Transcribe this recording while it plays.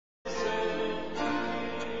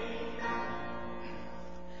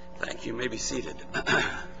Thank you. You may be seated.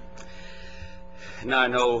 Now, I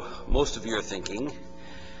know most of you are thinking,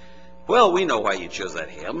 well, we know why you chose that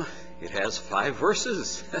hymn. It has 5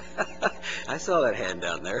 verses. I saw that hand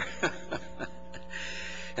down there.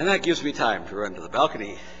 And that gives me time to run to the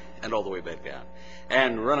balcony and all the way back down,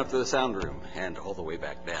 and run up to the sound room and all the way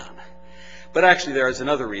back down. But actually, there is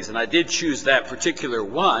another reason. I did choose that particular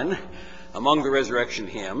one among the resurrection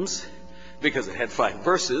hymns because it had 5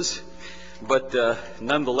 verses, but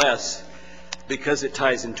nonetheless, because it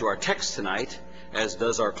ties into our text tonight, as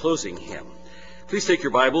does our closing hymn. Please take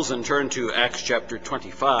your Bibles and turn to Acts chapter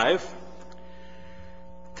 25.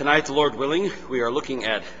 Tonight, the Lord willing, we are looking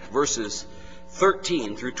at verses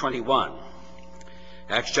 13 through 21.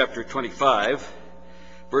 Acts chapter 25,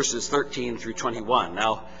 verses 13 through 21.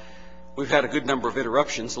 Now, we've had a good number of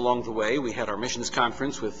interruptions along the way. We had our missions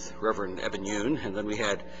conference with Reverend Eben Yoon, and then we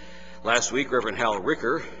had last week Reverend Hal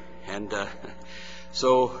Ricker, and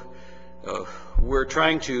so we're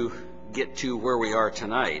trying to get to where we are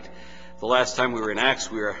tonight. The last time we were in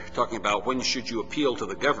Acts, we were talking about when should you appeal to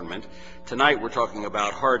the government. Tonight we're talking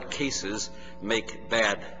about hard cases make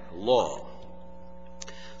bad law.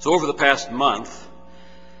 So over the past month,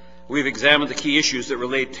 we've examined the key issues that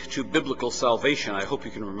relate to biblical salvation. I hope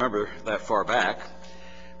you can remember that far back.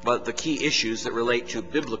 But the key issues that relate to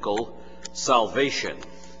biblical salvation.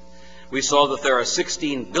 We saw that there are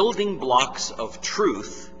 16 building blocks of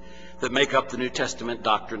truth that make up the New Testament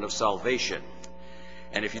doctrine of salvation.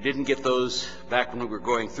 And if you didn't get those back when we were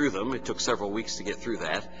going through them, it took several weeks to get through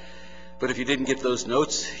that. But if you didn't get those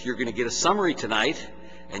notes, you're going to get a summary tonight,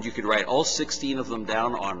 and you could write all 16 of them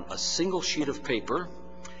down on a single sheet of paper,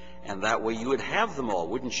 and that way you would have them all,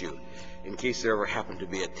 wouldn't you? In case there ever happened to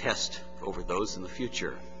be a test over those in the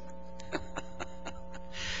future.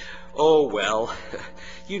 Oh, well,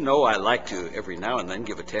 you know I like to every now and then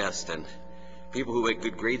give a test, and people who make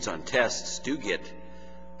good grades on tests do get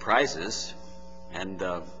prizes, and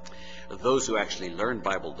those who actually learn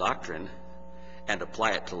Bible doctrine and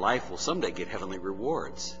apply it to life will someday get heavenly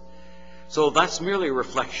rewards. So that's merely a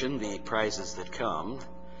reflection, the prizes that come,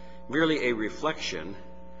 merely a reflection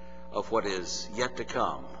of what is yet to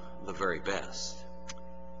come, the very best.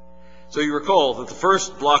 So you recall that the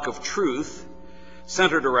first block of truth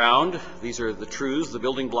centered around, these are the truths, the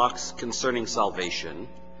building blocks concerning salvation.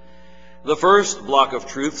 The first block of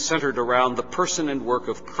truth centered around the person and work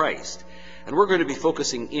of Christ. And we're going to be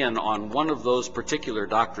focusing in on one of those particular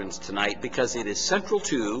doctrines tonight because it is central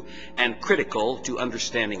to and critical to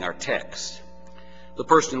understanding our text. The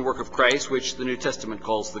person and work of Christ, which the New Testament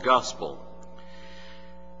calls the gospel.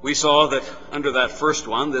 We saw that under that first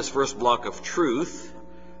one, this first block of truth,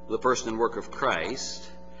 the person and work of Christ,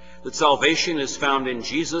 that salvation is found in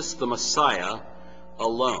Jesus, the Messiah,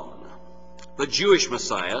 alone. The Jewish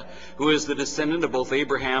Messiah, who is the descendant of both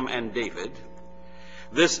Abraham and David.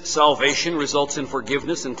 This salvation results in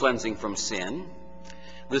forgiveness and cleansing from sin.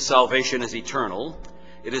 This salvation is eternal.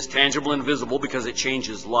 It is tangible and visible because it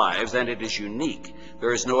changes lives, and it is unique.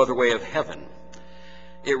 There is no other way of heaven.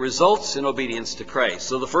 It results in obedience to Christ.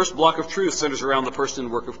 So the first block of truth centers around the person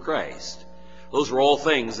and work of Christ. Those were all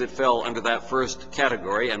things that fell under that first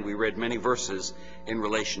category, and we read many verses in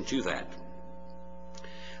relation to that.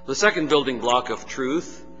 The second building block of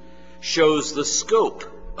truth shows the scope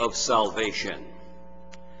of salvation.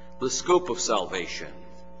 The scope of salvation.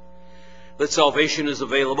 That salvation is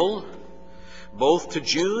available both to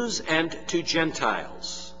Jews and to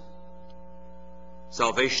Gentiles.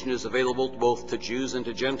 Salvation is available both to Jews and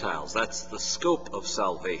to Gentiles. That's the scope of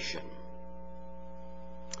salvation.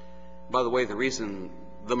 By the way, the reason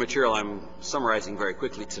the material I'm summarizing very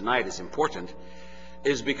quickly tonight is important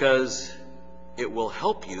is because it will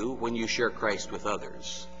help you when you share Christ with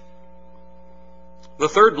others. The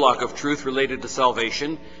third block of truth related to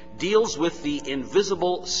salvation deals with the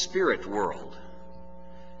invisible spirit world.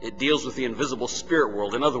 It deals with the invisible spirit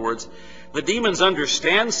world. In other words, the demons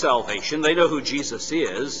understand salvation. They know who Jesus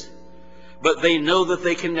is, but they know that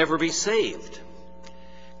they can never be saved.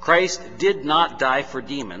 Christ did not die for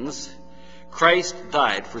demons. Christ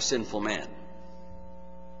died for sinful men.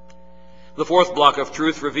 The fourth block of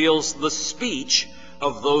truth reveals the speech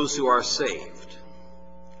of those who are saved.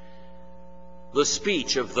 The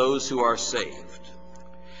speech of those who are saved.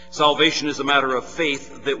 Salvation is a matter of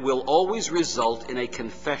faith that will always result in a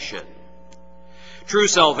confession. True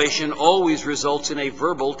salvation always results in a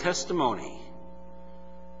verbal testimony.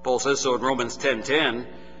 Paul says so in Romans 10:10,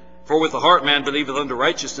 "For with the heart man believeth unto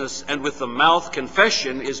righteousness, and with the mouth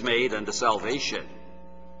confession is made unto salvation."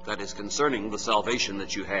 That is concerning the salvation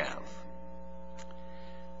that you have.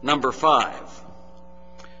 Number 5,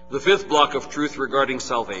 The fifth block of truth regarding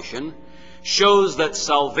salvation shows that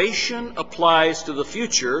salvation applies to the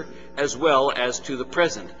future as well as to the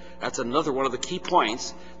present. That's another one of the key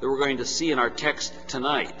points that we're going to see in our text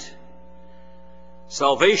tonight.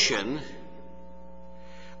 Salvation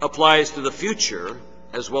applies to the future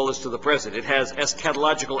as well as to the present. It has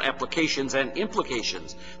eschatological applications and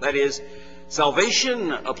implications. That is,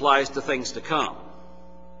 salvation applies to things to come.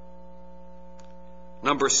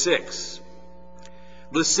 Number 6.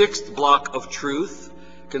 The sixth block of truth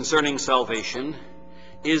concerning salvation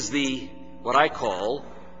is what I call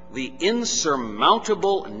the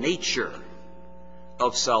insurmountable nature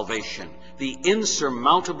of salvation. The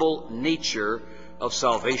insurmountable nature of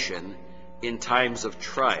salvation in times of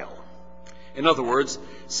trial. In other words,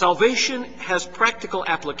 salvation has practical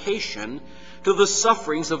application to the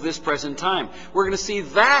sufferings of this present time. We're going to see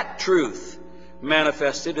that truth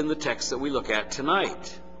manifested in the text that we look at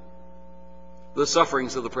tonight. The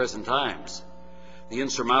sufferings of the present times. The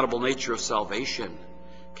insurmountable nature of salvation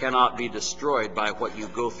cannot be destroyed by what you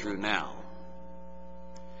go through now.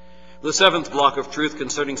 The seventh block of truth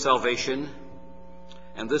concerning salvation,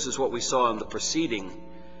 and this is what we saw in the preceding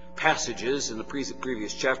passages in the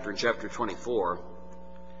previous chapter, in chapter 24.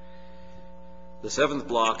 The seventh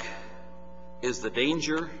block is the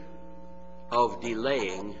danger of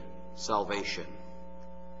delaying salvation.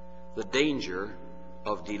 The danger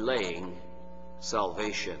of delaying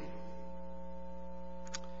salvation.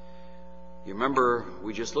 You remember,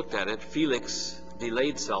 we just looked at it, Felix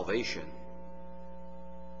delayed salvation,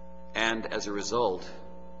 and as a result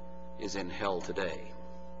is in hell today.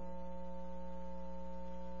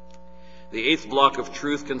 The eighth block of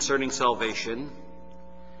truth concerning salvation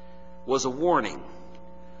was a warning.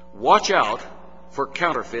 Watch out for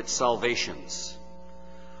counterfeit salvations.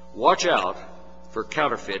 Watch out for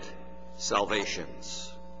counterfeit salvations.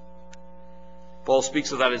 Paul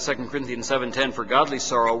speaks of that in 2 Corinthians 7:10, for godly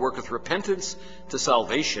sorrow worketh repentance to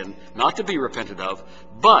salvation, not to be repented of,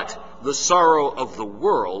 but the sorrow of the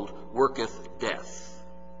world worketh death.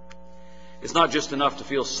 It's not just enough to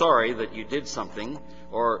feel sorry that you did something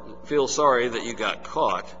or feel sorry that you got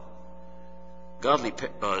caught. Godly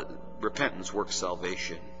repentance works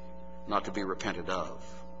salvation, not to be repented of.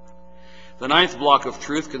 The ninth block of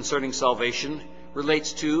truth concerning salvation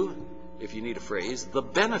relates to, if you need a phrase, the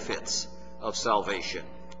benefits of salvation.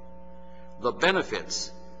 The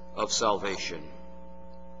benefits of salvation.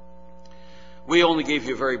 We only gave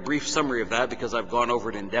you a very brief summary of that because I've gone over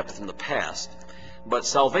it in depth in the past. But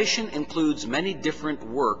salvation includes many different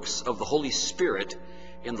works of the Holy Spirit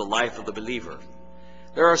in the life of the believer.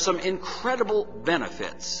 There are some incredible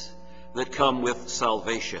benefits that come with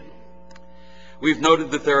salvation. We've noted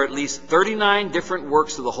that there are at least 39 different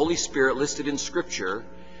works of the Holy Spirit listed in Scripture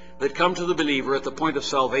that come to the believer at the point of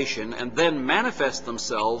salvation and then manifest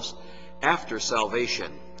themselves after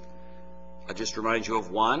salvation. I just remind you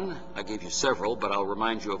of one. I gave you several, but I'll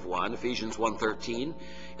remind you of one. Ephesians 1:13,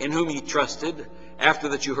 in whom ye trusted, after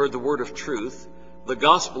that you heard the word of truth, the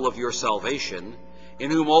gospel of your salvation,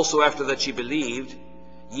 in whom also after that ye believed,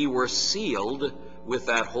 ye were sealed with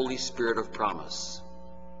that Holy Spirit of promise.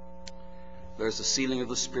 There's the sealing of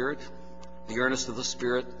the Spirit, the earnest of the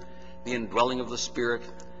Spirit, the indwelling of the Spirit,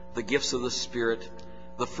 the gifts of the Spirit,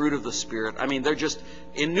 the fruit of the Spirit. I mean, they're just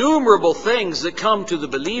innumerable things that come to the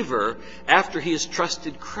believer after he has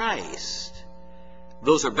trusted Christ.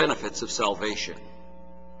 Those are benefits of salvation.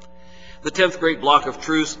 The 10th great block of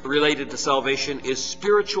truth related to salvation is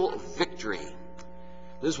spiritual victory.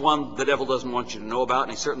 This is one the devil doesn't want you to know about,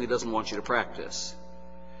 and he certainly doesn't want you to practice.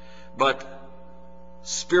 But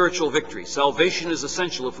spiritual victory. Salvation is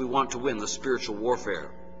essential if we want to win the spiritual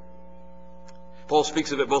warfare. Paul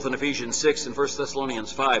speaks of it both in Ephesians 6 and 1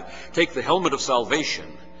 Thessalonians 5. Take the helmet of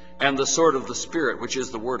salvation and the sword of the Spirit, which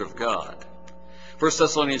is the Word of God. 1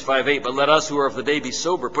 Thessalonians 5:8, but let us who are of the day be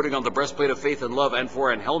sober, putting on the breastplate of faith and love, and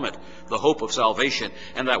for an helmet, the hope of salvation.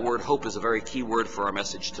 And that word hope is a very key word for our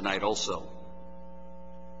message tonight also.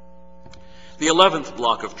 The 11th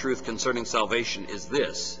block of truth concerning salvation is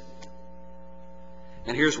this.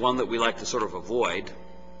 And here's one that we like to sort of avoid.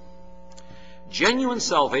 Genuine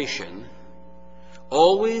salvation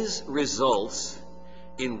always results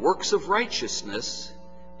in works of righteousness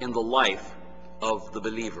in the life of the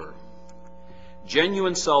believer.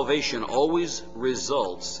 Genuine salvation always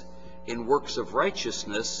results in works of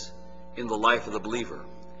righteousness in the life of the believer.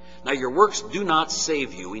 Now, your works do not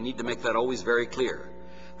save you. We need to make that always very clear.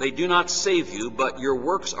 They do not save you, but your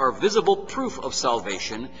works are visible proof of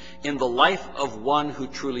salvation in the life of one who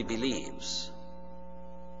truly believes.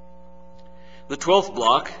 The 12th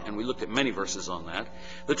block, and we looked at many verses on that,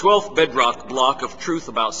 the 12th bedrock block of truth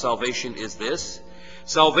about salvation is this.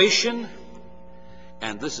 Salvation,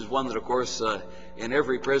 and this is one that, of course, in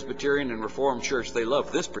every Presbyterian and Reformed church, they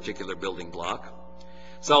love this particular building block.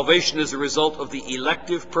 Salvation is a result of the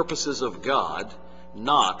elective purposes of God,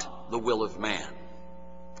 not the will of man.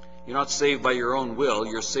 You're not saved by your own will.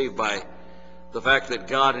 You're saved by the fact that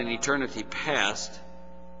God in eternity past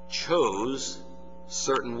chose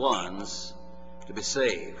certain ones to be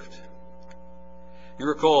saved. You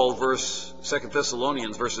recall 2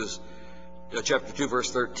 Thessalonians chapter 2,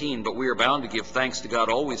 verse 13, "But we are bound to give thanks to God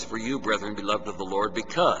always for you, brethren, beloved of the Lord,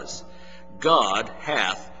 because God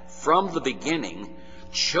hath from the beginning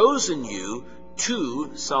chosen you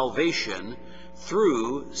to salvation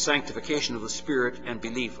through sanctification of the Spirit and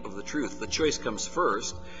belief of the truth." The choice comes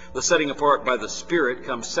first. The setting apart by the Spirit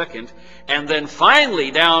comes second. And then finally,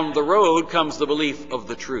 down the road, comes the belief of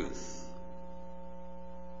the truth.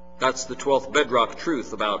 That's the 12th bedrock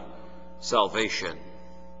truth about salvation.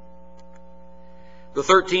 The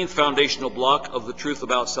 13th foundational block of the truth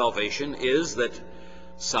about salvation is that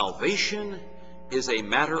salvation is a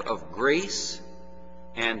matter of grace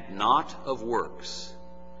and not of works.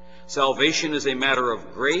 Salvation is a matter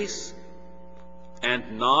of grace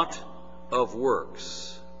and not of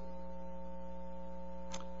works.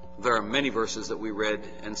 There are many verses that we read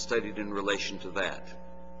and studied in relation to that.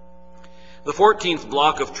 The 14th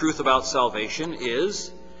block of truth about salvation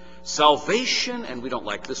is salvation, and we don't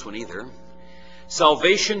like this one either,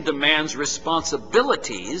 salvation demands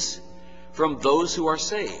responsibilities from those who are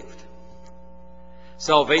saved.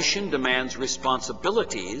 Salvation demands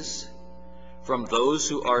responsibilities from those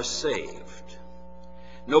who are saved.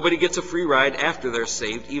 Nobody gets a free ride after they're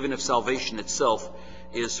saved, even if salvation itself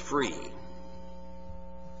is free.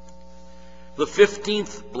 The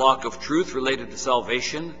 15th block of truth related to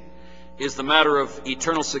salvation is the matter of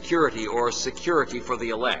eternal security, or security for the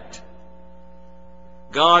elect.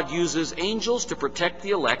 God uses angels to protect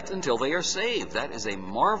the elect until they are saved. That is a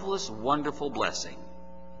marvelous, wonderful blessing.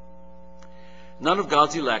 None of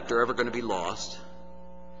God's elect are ever going to be lost.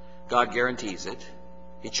 God guarantees it.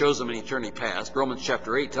 He chose them in eternity past. Romans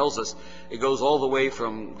chapter 8 tells us it goes all the way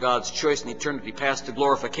from God's choice in eternity past to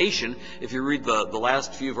glorification, if you read the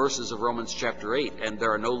last few verses of Romans chapter 8, and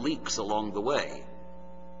there are no leaks along the way.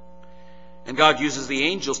 And God uses the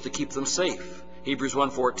angels to keep them safe. Hebrews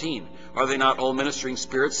 1:14, "Are they not all ministering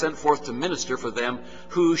spirits sent forth to minister for them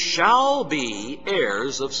who shall be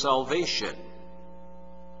heirs of salvation?"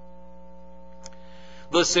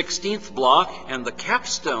 The 16th block and the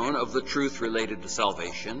capstone of the truth related to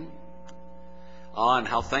salvation. And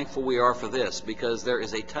how thankful we are for this, because there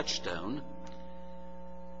is a touchstone.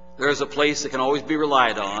 There is a place that can always be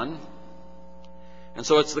relied on. And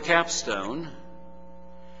so it's the capstone.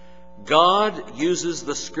 God uses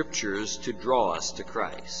the Scriptures to draw us to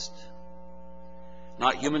Christ.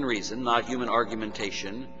 Not human reason, not human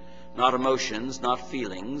argumentation, not emotions, not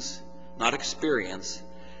feelings, not experience.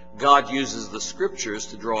 God uses the Scriptures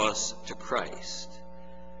to draw us to Christ.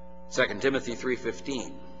 2 Timothy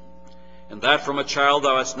 3:15. "And that from a child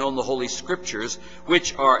thou hast known the Holy Scriptures,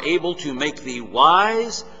 which are able to make thee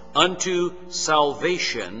wise unto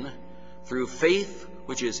salvation through faith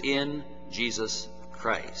which is in Jesus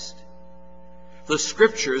Christ." The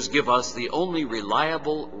Scriptures give us the only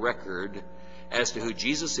reliable record as to who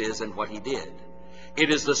Jesus is and what He did. It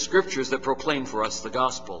is the Scriptures that proclaim for us the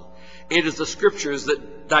gospel. It is the Scriptures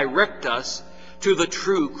that direct us to the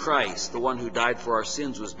true Christ, the one who died for our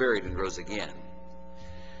sins, was buried, and rose again.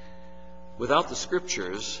 Without the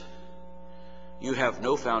Scriptures, you have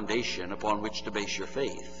no foundation upon which to base your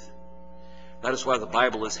faith. That is why the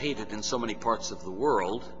Bible is hated in so many parts of the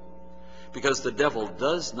world, because the devil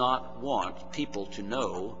does not want people to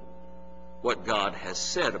know what God has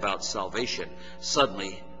said about salvation.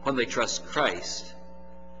 Suddenly, when they trust Christ,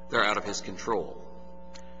 they're out of His control,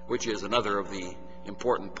 which is another of the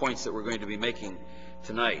important points that we're going to be making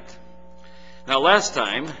tonight. Now, last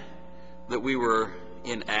time that we were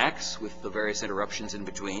in Acts, with the various interruptions in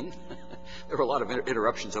between, there were a lot of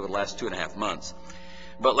interruptions over the last 2.5 months.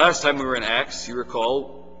 But last time we were in Acts, you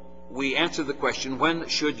recall, we answered the question, when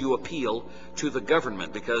should you appeal to the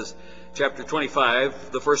government? Because chapter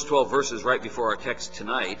 25, the first 12 verses right before our text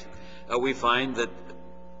tonight, we find that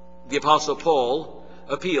the Apostle Paul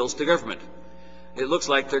appeals to government. It looks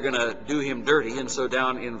like they're going to do him dirty, and so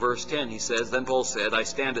down in verse 10 he says, "Then Paul said, I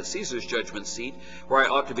stand at Caesar's judgment seat, where I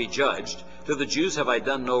ought to be judged. To the Jews have I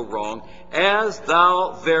done no wrong, as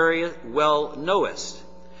thou very well knowest.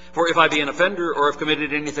 For if I be an offender, or have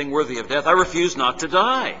committed anything worthy of death, I refuse not to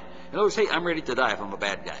die." In other words, hey, I'm ready to die if I'm a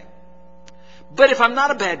bad guy. But if I'm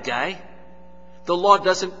not a bad guy, the law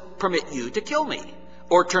doesn't permit you to kill me,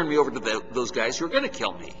 or turn me over to those guys who are going to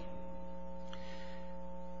kill me.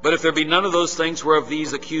 But if there be none of those things whereof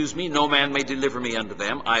these accuse me, no man may deliver me unto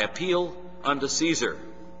them. I appeal unto Caesar.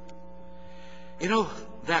 You know,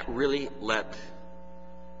 that really let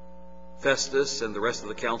Festus and the rest of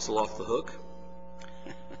the council off the hook.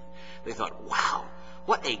 They thought, wow,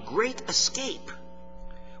 what a great escape.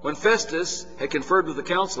 When Festus had conferred with the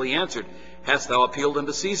council, he answered, Hast thou appealed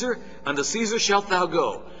unto Caesar? Unto Caesar shalt thou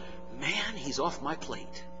go. Man, he's off my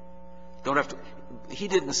plate. Don't have to. He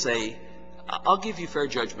didn't say, I'll give you fair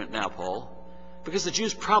judgment now, Paul, because the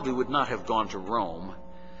Jews probably would not have gone to Rome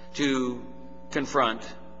to confront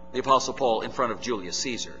the Apostle Paul in front of Julius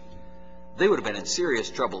Caesar. They would have been in serious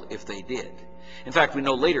trouble if they did. In fact, we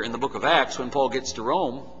know later in the book of Acts, when Paul gets to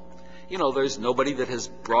Rome, you know, there's nobody that has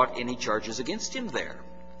brought any charges against him there.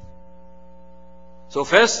 So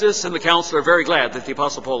Festus and the council are very glad that the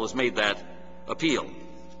Apostle Paul has made that appeal.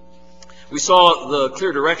 We saw the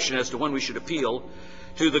clear direction as to when we should appeal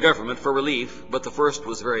to the government for relief, but the first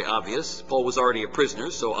was very obvious. Paul was already a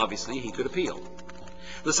prisoner, so obviously he could appeal.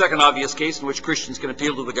 The second obvious case in which Christians can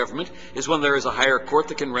appeal to the government is when there is a higher court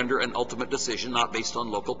that can render an ultimate decision not based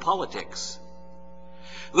on local politics.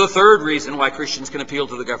 The third reason why Christians can appeal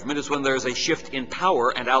to the government is when there is a shift in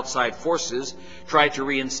power and outside forces try to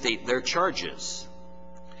reinstate their charges.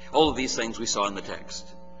 All of these things we saw in the text.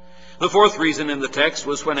 The fourth reason in the text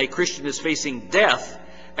was when a Christian is facing death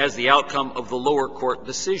as the outcome of the lower court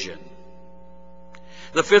decision.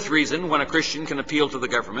 The fifth reason when a Christian can appeal to the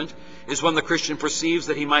government is when the Christian perceives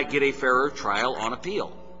that he might get a fairer trial on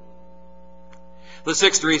appeal. The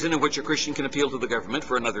sixth reason in which a Christian can appeal to the government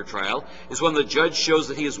for another trial is when the judge shows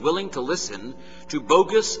that he is willing to listen to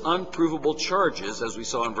bogus, unprovable charges, as we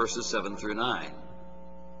saw in verses 7 through 9.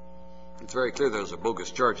 It's very clear those are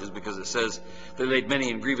bogus charges because it says they laid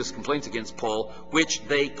many and grievous complaints against Paul, which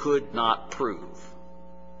they could not prove.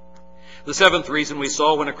 The seventh reason we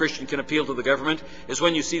saw when a Christian can appeal to the government is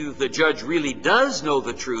when you see that the judge really does know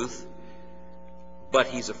the truth, but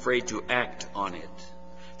he's afraid to act on it.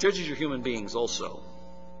 Judges are human beings also.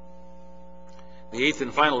 The eighth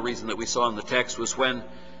and final reason that we saw in the text was when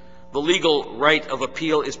the legal right of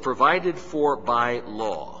appeal is provided for by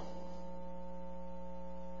law.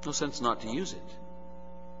 No sense not to use it.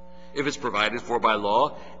 If it's provided for by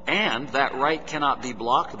law, and that right cannot be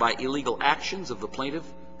blocked by illegal actions of the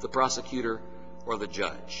plaintiff, the prosecutor, or the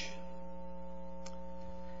judge.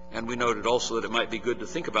 And we noted also that it might be good to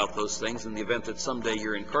think about those things in the event that someday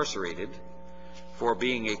you're incarcerated for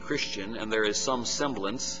being a Christian and there is some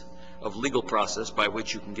semblance of legal process by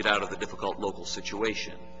which you can get out of the difficult local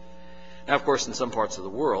situation. Now, of course, in some parts of the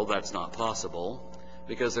world that's not possible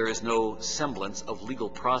because there is no semblance of legal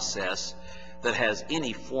process that has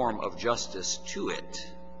any form of justice to it.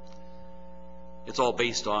 It's all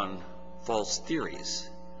based on false theories,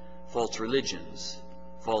 false religions,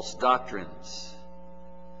 false doctrines.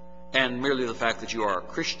 And merely the fact that you are a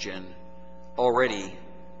Christian already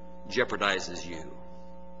jeopardizes you.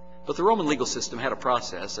 But the Roman legal system had a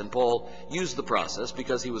process, and Paul used the process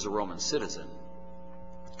because he was a Roman citizen.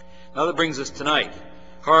 Now that brings us tonight.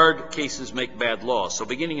 Hard cases make bad law. So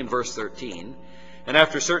beginning in verse 13, And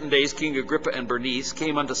after certain days King Agrippa and Bernice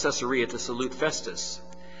came unto Caesarea to salute Festus.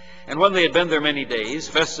 And when they had been there many days,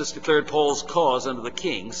 Festus declared Paul's cause unto the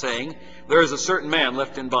king, saying, There is a certain man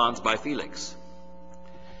left in bonds by Felix.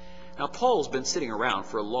 Now Paul's been sitting around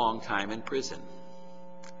for a long time in prison.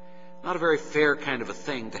 Not a very fair kind of a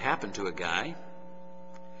thing to happen to a guy.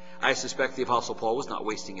 I suspect the Apostle Paul was not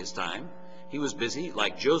wasting his time. He was busy,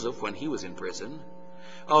 like Joseph when he was in prison,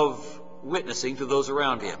 of witnessing to those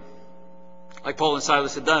around him, like Paul and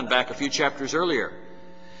Silas had done back a few chapters earlier.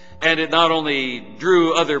 And it not only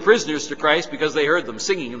drew other prisoners to Christ because they heard them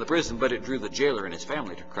singing in the prison, but it drew the jailer and his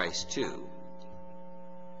family to Christ too.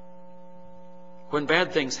 When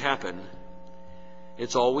bad things happen,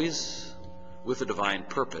 it's always with a divine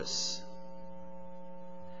purpose.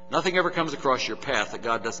 Nothing ever comes across your path that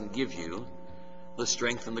God doesn't give you the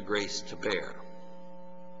strength and the grace to bear.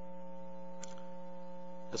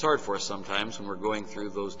 It's hard for us sometimes when we're going through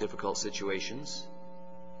those difficult situations.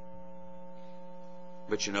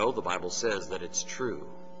 But you know, the Bible says that it's true.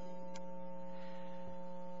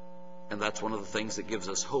 And that's one of the things that gives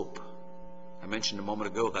us hope. I mentioned a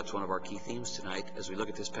moment ago that's one of our key themes tonight as we look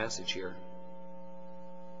at this passage here.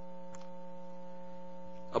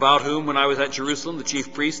 About whom, when I was at Jerusalem, the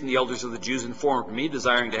chief priests and the elders of the Jews informed me,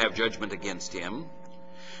 desiring to have judgment against him.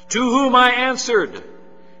 To whom I answered,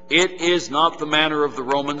 It is not the manner of the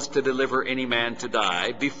Romans to deliver any man to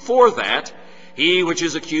die. Before that, he which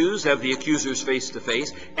is accused have the accusers face to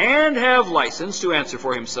face, and have license to answer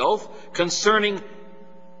for himself concerning,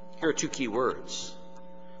 here are two key words,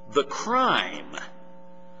 the crime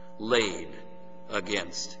laid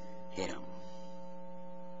against him.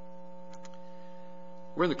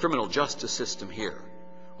 We're in the criminal justice system here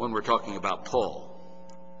when we're talking about Paul.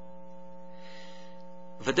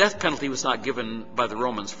 The death penalty was not given by the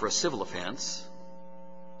Romans for a civil offense.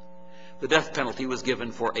 The death penalty was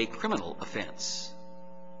given for a criminal offense.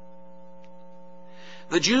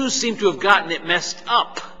 The Jews seem to have gotten it messed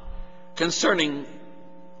up concerning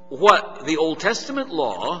what the Old Testament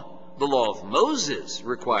law, the law of Moses,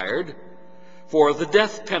 required for the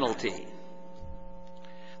death penalty.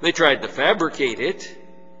 They tried to fabricate it.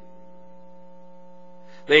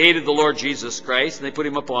 They hated the Lord Jesus Christ, and they put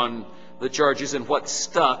him up on the charges, and what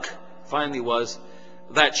stuck finally was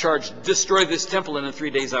that charge: destroy this temple, and in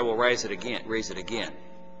 3 days I will raise it again.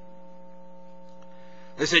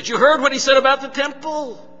 They said, you heard what he said about the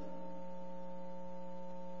temple.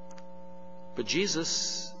 But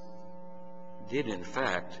Jesus did, in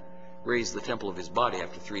fact, raise the temple of his body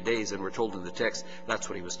after 3 days, and we're told in the text that's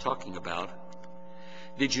what he was talking about.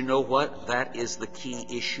 Did you know what? That is the key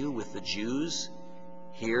issue with the Jews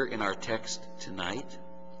here in our text tonight.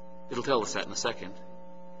 It'll tell us that in a second.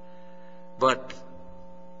 But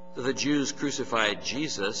the Jews crucified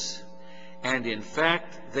Jesus, and in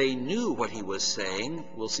fact, they knew what he was saying.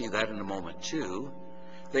 We'll see that in a moment too.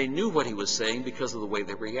 They knew what he was saying because of the way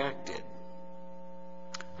they reacted.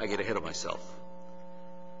 I get ahead of myself.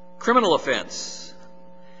 Criminal offense.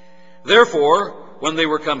 Therefore, when they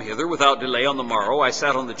were come hither, without delay on the morrow, I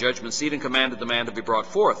sat on the judgment seat and commanded the man to be brought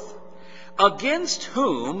forth, against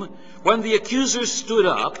whom, when the accusers stood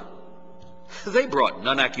up, they brought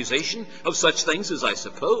none accusation of such things as I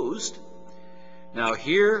supposed. Now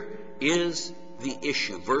here is the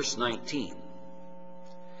issue, verse 19.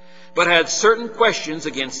 But had certain questions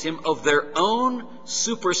against him of their own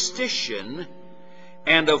superstition,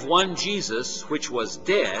 and of one Jesus which was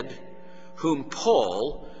dead, whom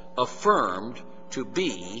Paul affirmed to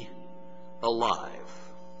be alive.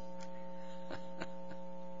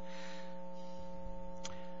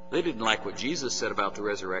 They didn't like what Jesus said about the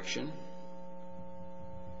resurrection.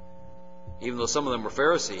 Even though some of them were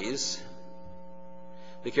Pharisees,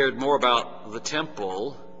 they cared more about the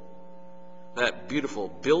temple, that beautiful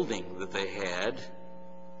building that they had,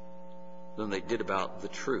 than they did about the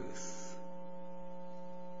truth.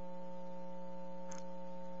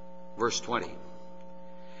 Verse 20.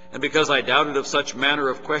 And because I doubted of such manner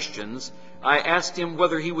of questions, I asked him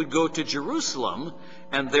whether he would go to Jerusalem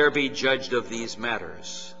and there be judged of these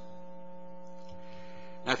matters.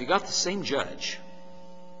 Now, if you got the same judge,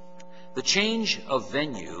 the change of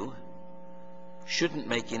venue shouldn't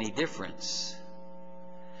make any difference.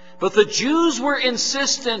 But the Jews were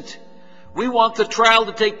insistent. We want the trial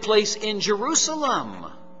to take place in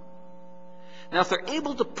Jerusalem. Now, if they're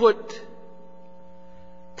able to put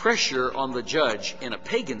pressure on the judge in a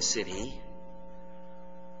pagan city,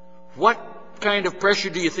 what kind of pressure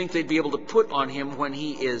do you think they'd be able to put on him when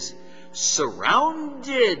he is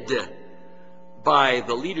surrounded by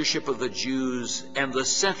the leadership of the Jews and the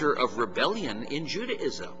center of rebellion in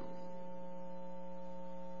Judaism?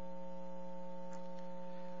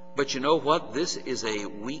 But you know what? This is a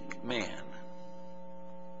weak man.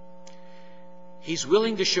 He's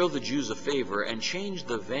willing to show the Jews a favor and change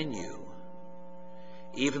the venue,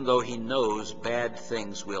 even though he knows bad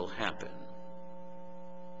things will happen.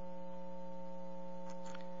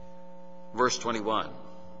 Verse 21.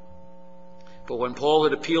 But when Paul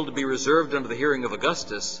had appealed to be reserved unto the hearing of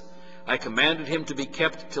Augustus, I commanded him to be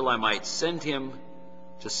kept till I might send him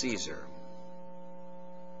to Caesar.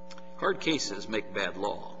 Hard cases make bad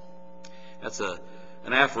law. That's an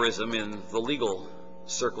aphorism in the legal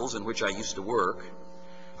circles in which I used to work.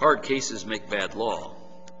 Hard cases make bad law.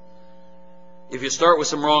 If you start with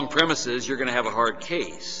some wrong premises, you're going to have a hard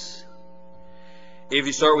case. If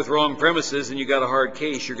you start with wrong premises and you got a hard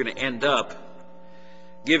case, you're going to end up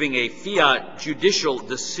giving a fiat judicial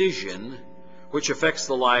decision which affects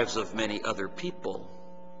the lives of many other people.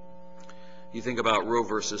 You think about Roe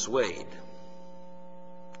versus Wade.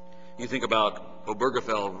 You think about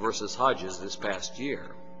Obergefell versus Hodges this past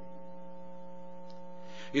year.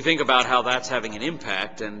 You think about how that's having an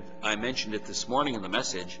impact, and I mentioned it this morning in the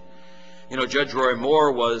message. You know, Judge Roy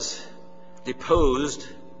Moore was deposed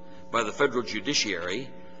by the federal judiciary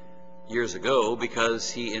years ago because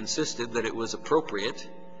he insisted that it was appropriate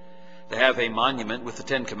to have a monument with the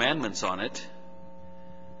Ten Commandments on it.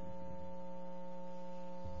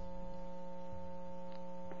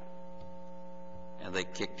 And they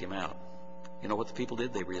kicked him out. You know what the people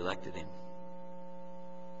did? They reelected him.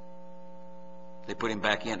 They put him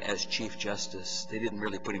back in as Chief Justice. They didn't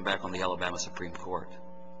really put him back on the Alabama Supreme Court.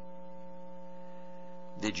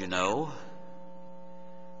 Did you know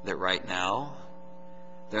that right now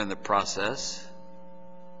They're in the process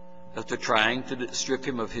of trying to strip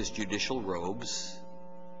him of his judicial robes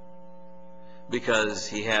because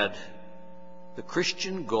he had the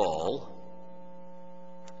Christian gall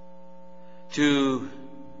to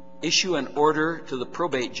issue an order to the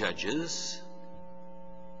probate judges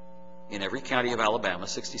in every county of Alabama,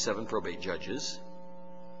 67 probate judges,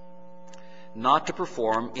 not to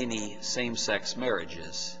perform any same-sex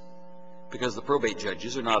marriages, because the probate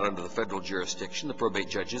judges are not under the federal jurisdiction. The probate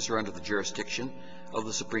judges are under the jurisdiction of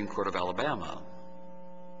the Supreme Court of Alabama.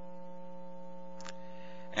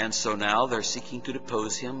 And so now they're seeking to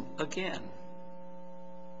depose him again.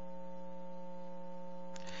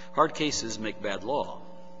 Hard cases make bad law.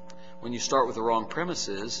 When you start with the wrong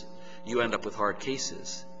premises, you end up with hard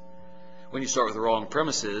cases. When you start with the wrong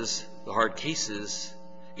premises, the hard cases,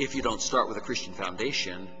 if you don't start with a Christian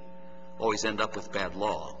foundation, always end up with bad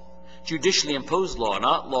law. Judicially imposed law,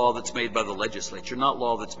 not law that's made by the legislature, not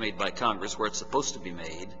law that's made by Congress where it's supposed to be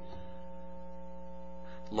made,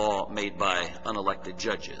 law made by unelected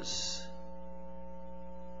judges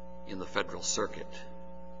in the federal circuit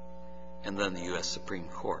and then the U.S. Supreme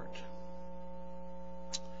Court.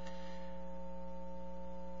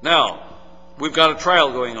 Now, we've got a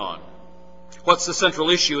trial going on. What's the central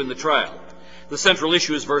issue in the trial? The central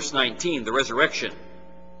issue is verse 19, the resurrection.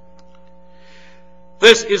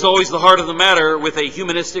 This is always the heart of the matter with a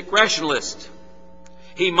humanistic rationalist.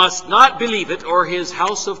 He must not believe it or his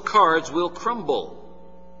house of cards will crumble.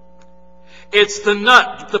 It's the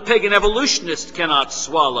nut the pagan evolutionist cannot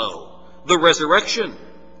swallow, the resurrection.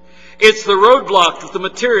 It's the roadblock that the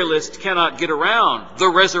materialist cannot get around, the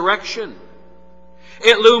resurrection.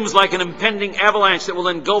 It looms like an impending avalanche that will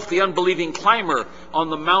engulf the unbelieving climber on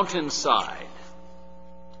the mountainside,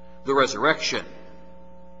 the resurrection.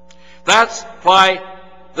 That's why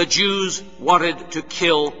the Jews wanted to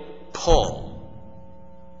kill Paul.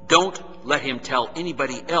 Don't let him tell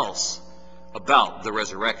anybody else about the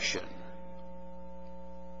resurrection.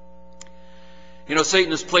 You know, Satan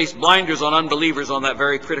has placed blinders on unbelievers on that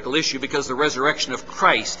very critical issue because the resurrection of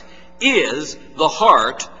Christ is the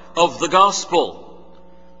heart of the gospel.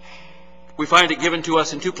 We find it given to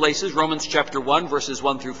us in two places, Romans chapter 1, verses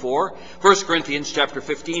 1 through 4, 1 Corinthians chapter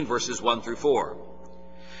 15, verses 1 through 4.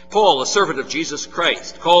 Paul, a servant of Jesus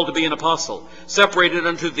Christ, called to be an apostle, separated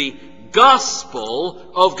unto the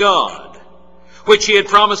gospel of God, which he had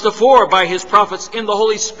promised afore by his prophets in the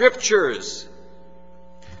Holy Scriptures.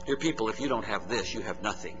 Dear people, if you don't have this, you have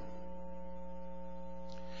nothing.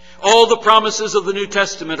 All the promises of the New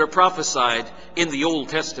Testament are prophesied in the Old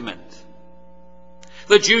Testament.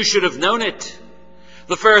 The Jews should have known it.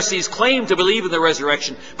 The Pharisees claimed to believe in the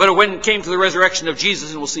resurrection, but when it came to the resurrection of Jesus,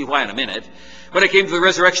 and we'll see why in a minute, when it came to the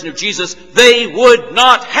resurrection of Jesus, they would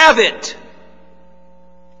not have it.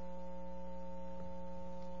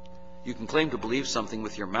 You can claim to believe something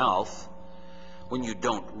with your mouth when you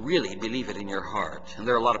don't really believe it in your heart. And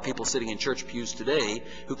there are a lot of people sitting in church pews today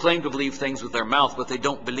who claim to believe things with their mouth, but they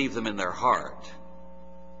don't believe them in their heart.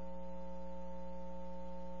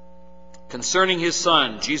 Concerning his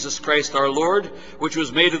Son, Jesus Christ our Lord, which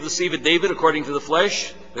was made of the seed of David according to the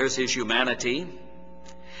flesh, there's his humanity,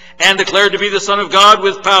 and declared to be the Son of God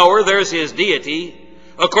with power, there's his deity,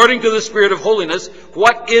 according to the Spirit of holiness.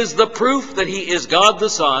 What is the proof that he is God the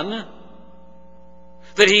Son?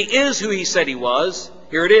 That he is who he said he was?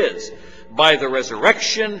 Here it is. By the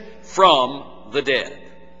resurrection from the dead.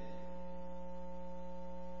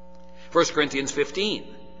 1 Corinthians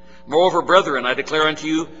 15. Moreover, brethren, I declare unto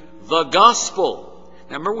you the gospel.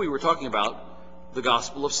 Now remember, we were talking about the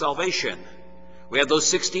gospel of salvation. We had those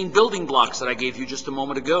 16 building blocks that I gave you just a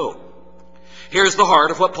moment ago. Here's the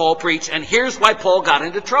heart of what Paul preached, and here's why Paul got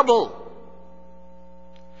into trouble.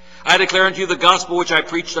 I declare unto you the gospel which I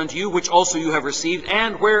preached unto you, which also you have received,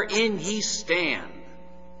 and wherein ye stand.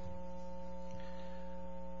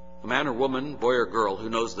 A man or woman, boy or girl, who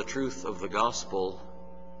knows the truth of the gospel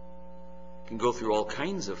can go through all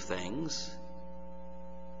kinds of things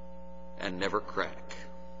and never crack.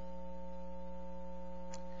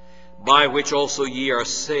 By which also ye are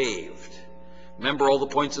saved. Remember all the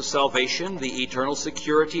points of salvation, the eternal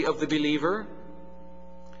security of the believer.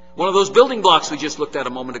 One of those building blocks we just looked at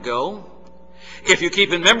a moment ago. If you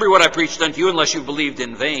keep in memory what I preached unto you, unless you believed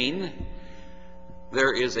in vain,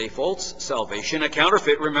 there is a false salvation, a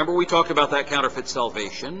counterfeit. Remember, we talked about that counterfeit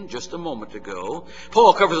salvation just a moment ago.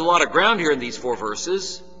 Paul covers a lot of ground here in these 4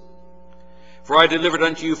 verses. For I delivered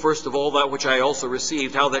unto you first of all that which I also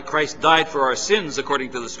received, how that Christ died for our sins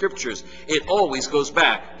according to the Scriptures. It always goes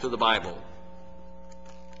back to the Bible.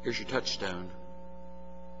 Here's your touchstone.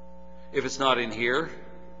 If it's not in here,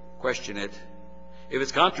 question it. If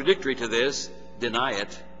it's contradictory to this, deny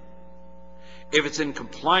it. If it's in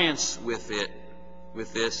compliance with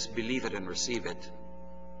this, believe it and receive it.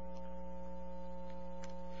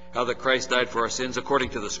 How that Christ died for our sins according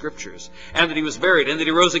to the Scriptures, and that he was buried, and that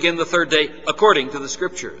he rose again the third day according to the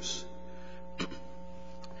Scriptures.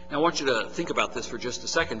 Now I want you to think about this for just a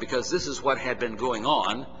second, because this is what had been going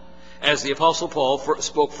on as the Apostle Paul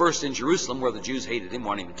spoke first in Jerusalem, where the Jews hated him,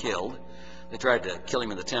 wanted him killed. They tried to kill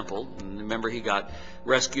him in the temple. And remember, he got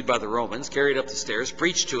rescued by the Romans, carried up the stairs,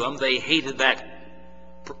 preached to them. They hated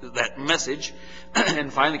that message,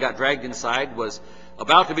 and finally got dragged inside, was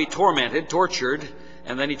about to be tormented, tortured,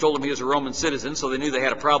 and then he told them he was a Roman citizen, so they knew they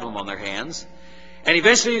had a problem on their hands. And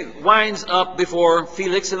eventually winds up before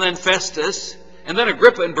Felix and then Festus, and then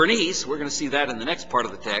Agrippa and Bernice. We're going to see that in the next part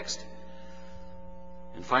of the text.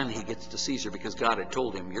 And finally he gets to Caesar, because God had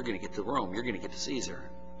told him, you're going to get to Rome, you're going to get to Caesar.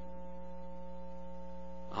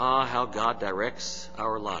 Ah, how God directs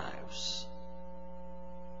our lives,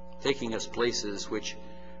 taking us places which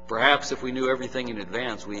perhaps if we knew everything in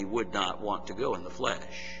advance, we would not want to go in the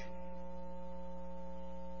flesh.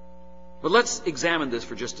 But let's examine this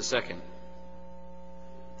for just a second.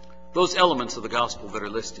 Those elements of the gospel that are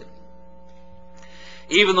listed.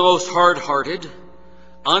 Even the most hard-hearted,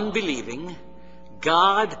 unbelieving,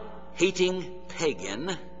 God-hating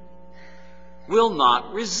pagan will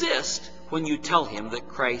not resist when you tell him that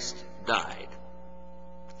Christ died.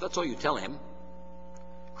 That's all you tell him.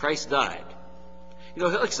 Christ died. You know,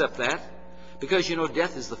 he'll accept that, because, you know,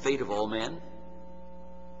 death is the fate of all men.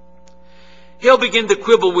 He'll begin to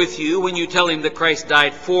quibble with you when you tell him that Christ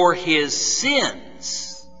died for his sins.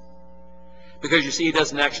 Because, you see, he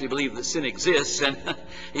doesn't actually believe that sin exists, and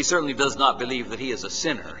he certainly does not believe that he is a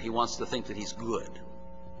sinner. He wants to think that he's good.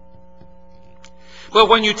 But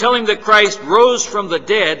when you tell him that Christ rose from the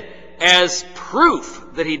dead as proof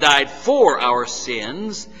that he died for our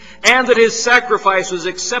sins, and that his sacrifice was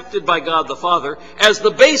accepted by God the Father as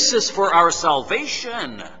the basis for our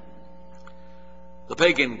salvation, the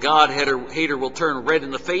pagan God-hater will turn red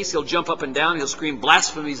in the face. He'll jump up and down. He'll scream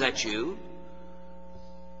blasphemies at you.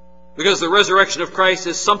 Because the resurrection of Christ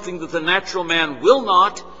is something that the natural man will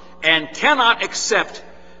not and cannot accept,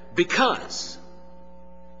 because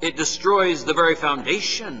it destroys the very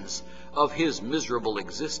foundations of his miserable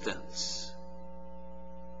existence.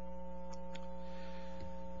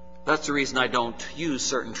 That's the reason I don't use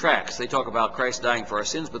certain tracts. They talk about Christ dying for our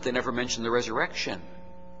sins, but they never mention the resurrection.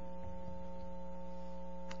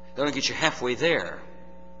 They don't get you halfway there.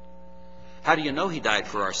 How do you know he died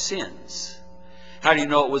for our sins? How do you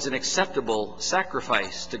know it was an acceptable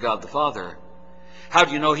sacrifice to God the Father? How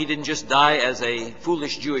do you know he didn't just die as a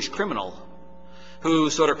foolish Jewish criminal who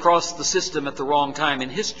sort of crossed the system at the wrong time in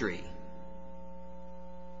history?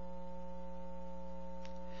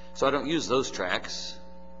 So I don't use those tracts,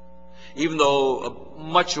 even though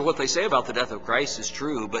much of what they say about the death of Christ is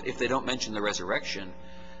true. But if they don't mention the resurrection,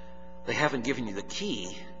 they haven't given you the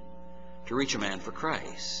key to reach a man for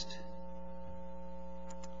Christ.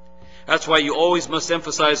 That's why you always must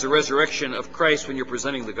emphasize the resurrection of Christ when you're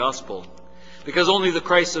presenting the gospel. Because only the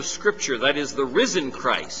Christ of Scripture, that is the risen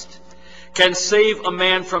Christ, can save a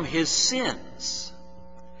man from his sins.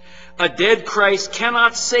 A dead Christ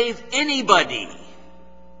cannot save anybody.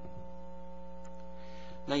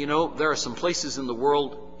 Now, you know, there are some places in the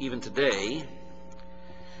world, even today,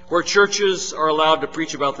 where churches are allowed to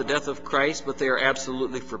preach about the death of Christ, but they are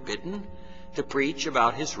absolutely forbidden to preach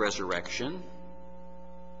about his resurrection.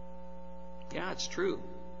 Yeah, it's true,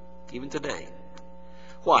 even today.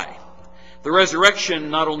 Why? The resurrection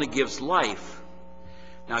not only gives life.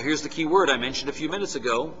 Now, here's the key word I mentioned a few minutes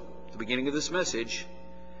ago, at the beginning of this message.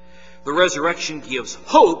 The resurrection gives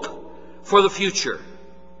hope for the future.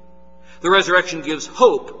 The resurrection gives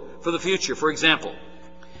hope for the future. For example,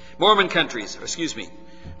 Mormon countries,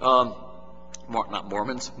 not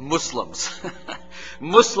Mormons, Muslims.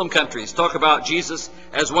 Muslim countries talk about Jesus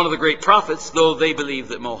as one of the great prophets, though they believe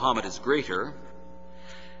that Muhammad is greater.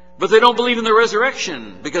 But they don't believe in the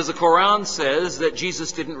resurrection, because the Quran says that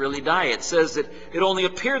Jesus didn't really die. It says that it only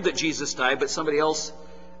appeared that Jesus died, but somebody else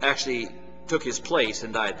actually took his place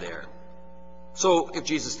and died there. So if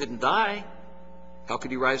Jesus didn't die, how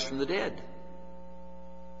could he rise from the dead?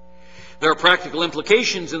 There are practical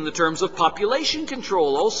implications in the terms of population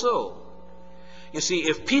control also. You see,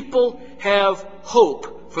 if people have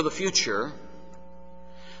hope for the future,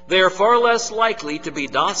 they are far less likely to be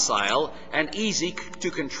docile and easy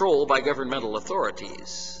to control by governmental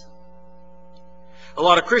authorities. A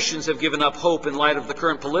lot of Christians have given up hope in light of the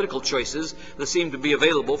current political choices that seem to be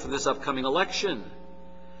available for this upcoming election.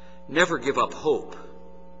 Never give up hope.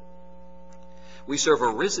 We serve a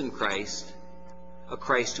risen Christ, a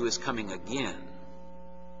Christ who is coming again.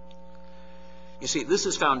 You see, this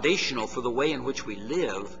is foundational for the way in which we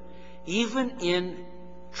live, even in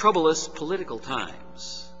troublous political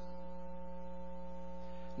times.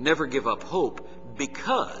 Never give up hope,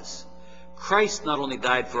 because Christ not only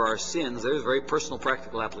died for our sins, there's a very personal,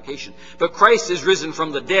 practical application, but Christ is risen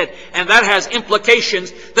from the dead, and that has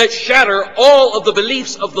implications that shatter all of the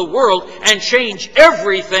beliefs of the world and change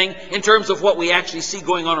everything in terms of what we actually see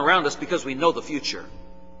going on around us, because we know the future.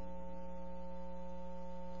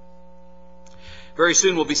 Very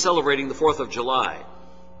soon we'll be celebrating the 4th of July.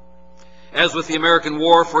 As with the American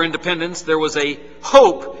War for Independence, there was a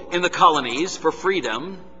hope in the colonies for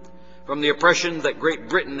freedom from the oppression that Great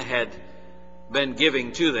Britain had been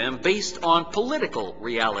giving to them based on political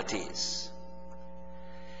realities.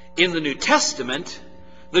 In the New Testament,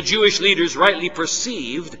 the Jewish leaders rightly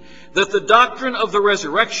perceived that the doctrine of the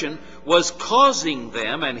resurrection was causing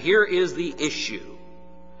them, and here is the issue,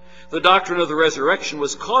 the doctrine of the resurrection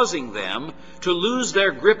was causing them to lose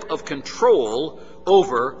their grip of control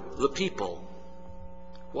over the people.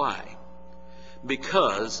 Why?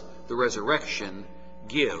 Because the resurrection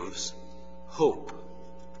gives hope.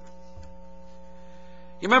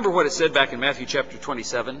 You remember what it said back in Matthew chapter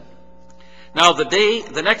 27? Now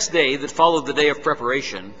the next day that followed the day of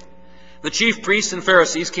preparation, the chief priests and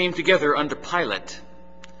Pharisees came together unto Pilate,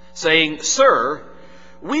 saying, Sir,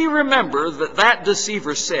 we remember that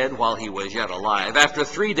deceiver said while he was yet alive, After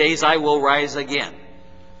 3 days I will rise again.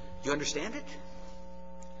 You understand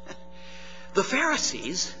it? The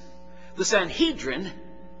Pharisees, the Sanhedrin,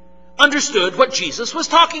 understood what Jesus was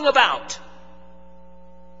talking about.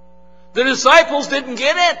 The disciples didn't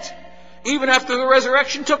get it, even after the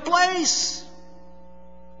resurrection took place.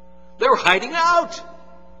 They were hiding out.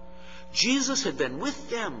 Jesus had been with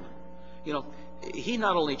them. You know, he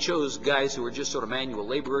not only chose guys who were just sort of manual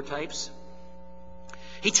laborer types,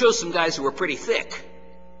 he chose some guys who were pretty thick.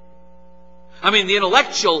 I mean, the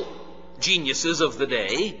intellectual geniuses of the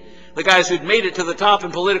day, the guys who'd made it to the top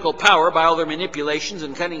in political power by all their manipulations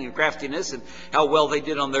and cunning and craftiness and how well they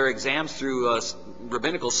did on their exams through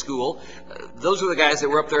rabbinical school, those were the guys that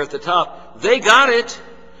were up there at the top. They got it.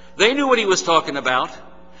 They knew what he was talking about.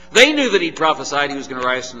 They knew that he'd prophesied he was going to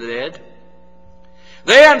rise from the dead.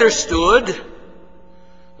 They understood that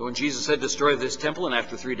when Jesus said, destroy this temple and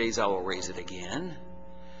after 3 days I will raise it again.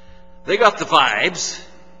 They got the vibes.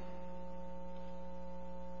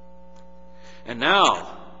 And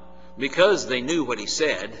now, because they knew what he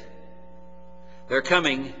said, they're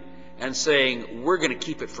coming and saying, we're going to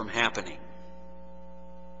keep it from happening.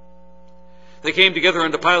 They came together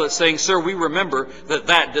unto Pilate, saying, Sir, we remember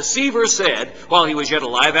that deceiver said, while he was yet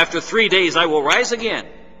alive, After 3 days I will rise again.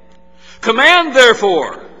 Command,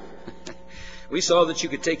 therefore. We saw that you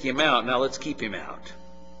could take him out, now let's keep him out.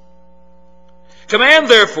 Command,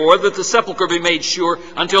 therefore, that the sepulchre be made sure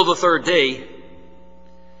until the 3rd day.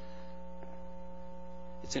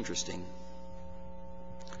 It's interesting.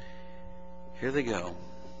 Here they go.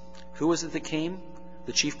 Who was it that came?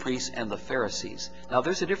 The chief priests and the Pharisees. Now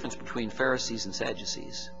there's a difference between Pharisees and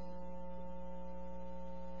Sadducees.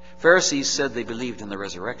 Pharisees said they believed in the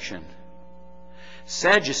resurrection.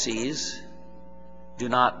 Sadducees do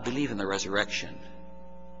not believe in the resurrection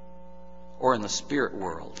or in the spirit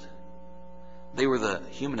world. They were the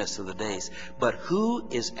humanists of the days. But who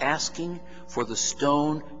is asking for the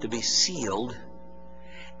stone to be sealed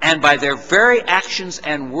and by their very actions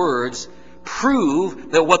and words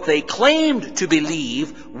prove that what they claimed to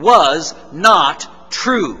believe was not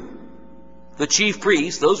true? The chief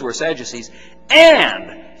priests, those were Sadducees,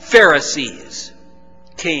 and Pharisees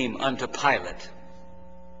came unto Pilate.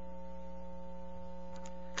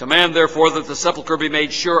 Command, therefore, that the sepulchre be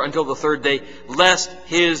made sure until the 3rd day, lest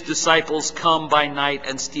his disciples come by night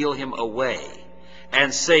and steal him away,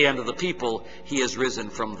 and say unto the people, He is risen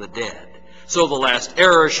from the dead. So the last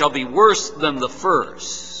error shall be worse than the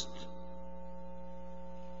first.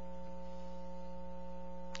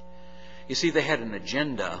 You see, they had an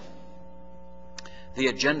agenda. The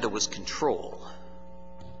agenda was control.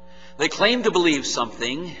 They claimed to believe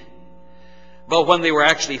something, but when they were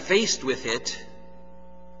actually faced with it,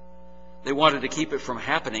 they wanted to keep it from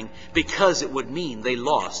happening because it would mean they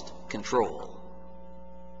lost control.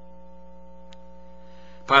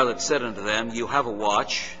 Pilate said unto them, You have a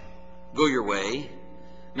watch. Go your way.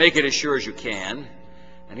 Make it as sure as you can.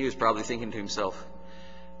 And he was probably thinking to himself,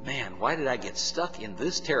 man, why did I get stuck in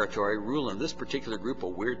this territory ruling this particular group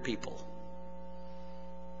of weird people?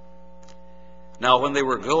 Now when they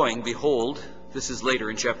were going, behold, this is later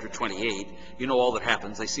in chapter 28. You know all that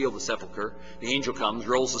happens. They seal the sepulchre. The angel comes,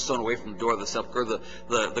 rolls the stone away from the door of the sepulchre.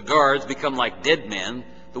 The guards become like dead men.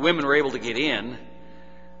 The women were able to get in.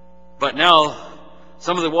 But now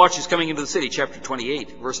Some of the watch is coming into the city, chapter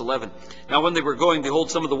 28, verse 11. Now when they were going, behold,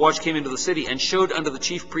 some of the watch came into the city, and showed unto the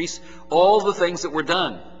chief priests all the things that were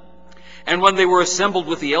done. And when they were assembled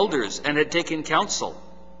with the elders, and had taken counsel.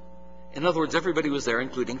 In other words, everybody was there,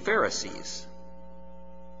 including Pharisees.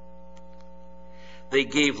 They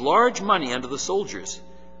gave large money unto the soldiers.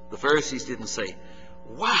 The Pharisees didn't say,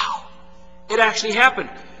 wow, it actually happened.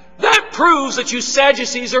 That proves that you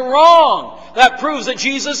Sadducees are wrong. That proves that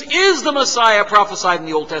Jesus is the Messiah prophesied in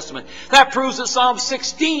the Old Testament. That proves that Psalm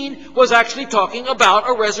 16 was actually talking about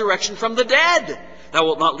a resurrection from the dead. Thou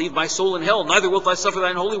wilt not leave my soul in hell, neither wilt thou suffer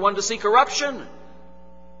thine Holy One to see corruption.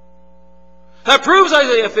 That proves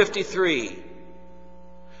Isaiah 53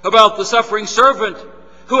 about the suffering servant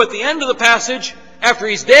who at the end of the passage, after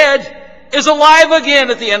he's dead, is alive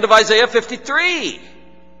again at the end of Isaiah 53.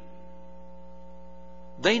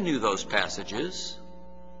 They knew those passages.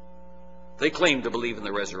 They claimed to believe in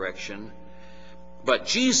the resurrection. But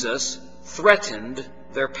Jesus threatened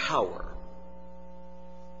their power.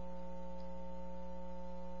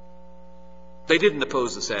 They didn't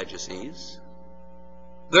oppose the Sadducees.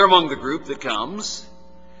 They're among the group that comes.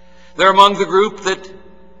 They're among the group that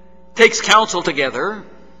takes counsel together.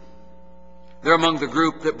 They're among the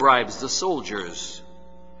group that bribes the soldiers.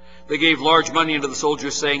 They gave large money unto the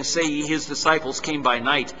soldiers, saying, say ye, his disciples came by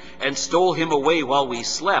night, and stole him away while we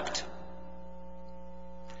slept.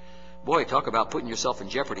 Boy, talk about putting yourself in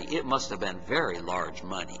jeopardy. It must have been very large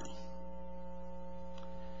money.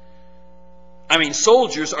 I mean,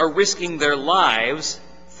 soldiers are risking their lives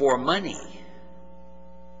for money.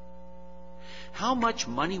 How much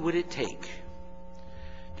money would it take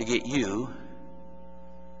to get you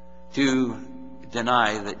to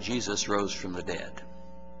deny that Jesus rose from the dead?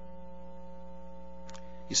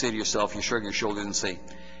 You say to yourself, you shrug your shoulders and say,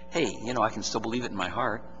 hey, you know, I can still believe it in my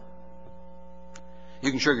heart. You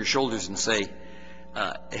can shrug your shoulders and say,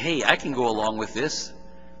 hey, I can go along with this.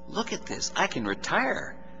 Look at this. I can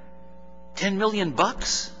retire. 10 million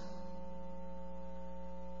bucks?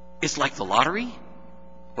 It's like the lottery?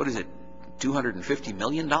 What is it? $250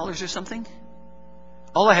 million or something?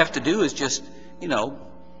 All I have to do is just, you know,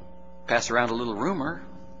 pass around a little rumor.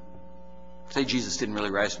 Say Jesus didn't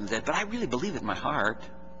really rise from the dead, but I really believe it in my heart.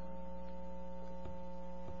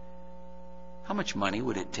 How much money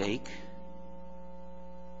would it take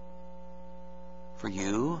for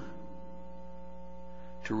you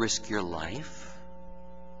to risk your life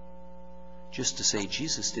just to say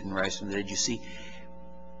Jesus didn't rise from the dead? You see,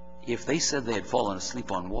 if they said they had fallen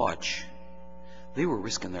asleep on watch, they were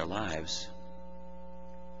risking their lives,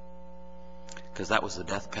 because that was the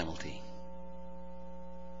death penalty.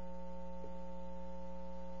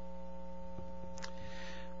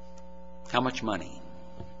 How much money?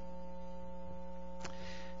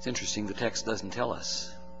 It's interesting, the text doesn't tell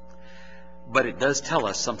us. But it does tell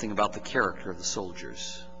us something about the character of the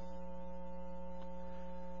soldiers.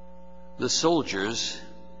 The soldiers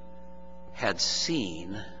had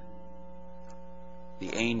seen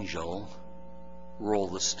the angel roll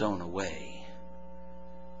the stone away.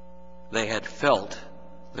 They had felt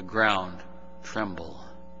the ground tremble.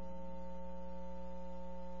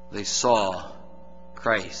 They saw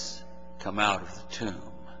Christ come out of the tomb.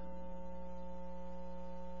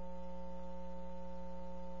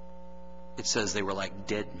 It says they were like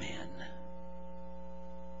dead men.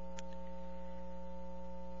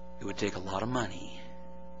 It would take a lot of money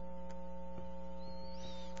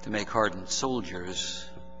to make hardened soldiers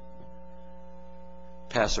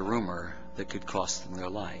pass a rumor that could cost them their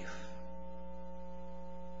life.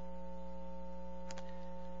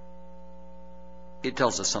 It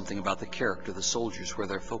tells us something about the character of the soldiers, where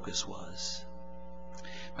their focus was.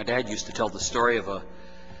 My dad used to tell the story of a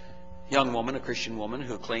young woman, a Christian woman,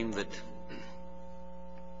 who claimed that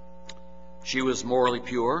she was morally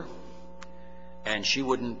pure and she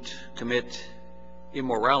wouldn't commit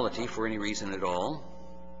immorality for any reason at all.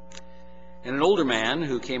 And an older man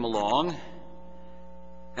who came along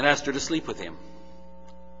and asked her to sleep with him.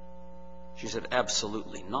 She said,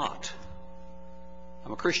 absolutely not.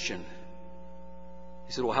 I'm a Christian.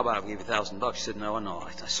 He said, well, how about I'll give you $1,000? She said, no,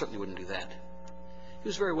 I certainly wouldn't do that. He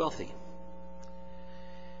was very wealthy.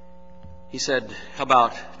 He said, how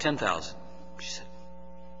about $10,000? She said,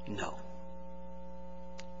 no.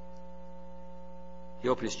 He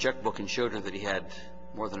opened his checkbook and showed her that he had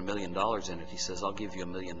more than $1 million in it. He says, I'll give you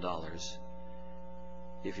 $1 million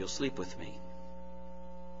if you'll sleep with me.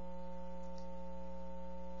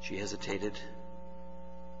 She hesitated,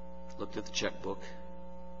 looked at the checkbook,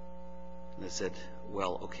 and they said,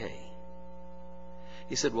 well, okay.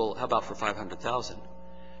 He said, well, how about for $500,000?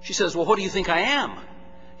 She says, well, what do you think I am?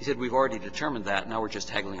 He said, we've already determined that. Now we're just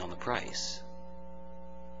haggling on the price.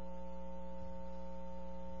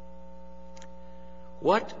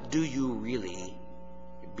 What do you really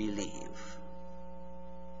believe?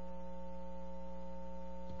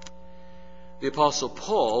 The Apostle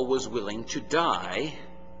Paul was willing to die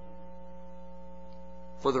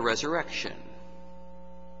for the resurrection.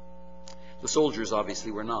 The soldiers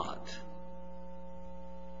obviously were not.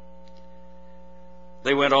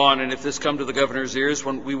 They went on, and if this come to the governor's ears,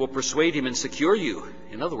 we will persuade him and secure you.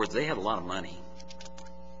 In other words, they had a lot of money.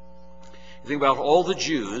 You think about all the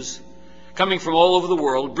Jews coming from all over the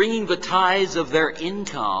world, bringing the tithes of their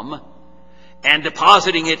income and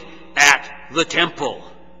depositing it at the temple.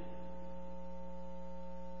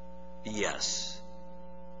 Yes,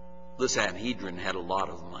 the Sanhedrin had a lot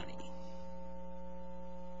of money.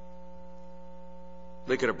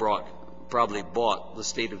 They could have probably bought the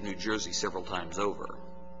state of New Jersey several times over.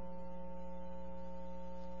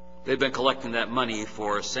 They've been collecting that money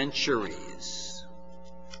for centuries.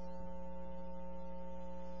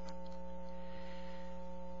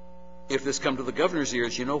 If this come to the governor's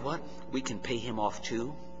ears, you know what? We can pay him off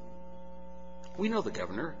too. We know the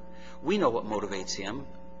governor. We know what motivates him.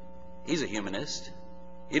 He's a humanist.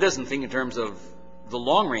 He doesn't think in terms of the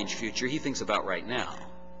long-range future. He thinks about right now.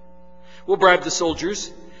 We'll bribe the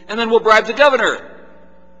soldiers, and then we'll bribe the governor.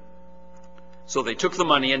 So they took the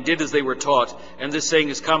money and did as they were taught, and this saying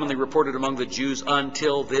is commonly reported among the Jews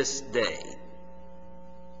until this day.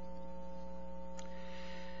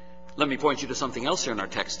 Let me point you to something else here in our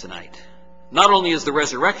text tonight. Not only is the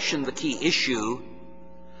resurrection the key issue,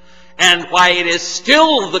 and why it is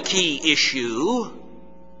still the key issue,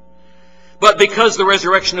 but because the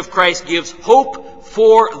resurrection of Christ gives hope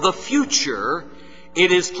for the future,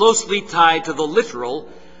 it is closely tied to the literal,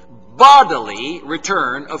 bodily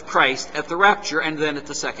return of Christ at the rapture and then at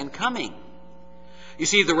the second coming. You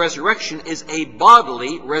see, the resurrection is a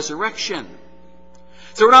bodily resurrection.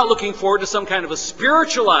 So we're not looking forward to some kind of a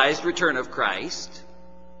spiritualized return of Christ.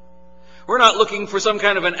 We're not looking for some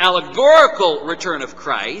kind of an allegorical return of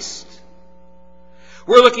Christ.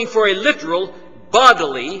 We're looking for a literal,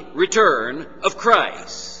 bodily return of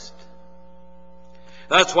Christ.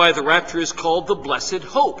 That's why the rapture is called the blessed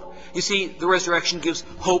hope. You see, the resurrection gives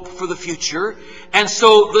hope for the future, and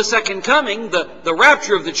so the second coming, the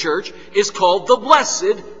rapture of the church, is called the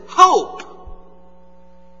blessed hope.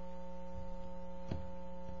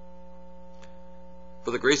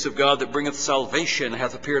 For the grace of God that bringeth salvation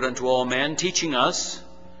hath appeared unto all men, teaching us,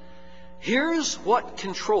 here's what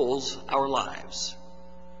controls our lives.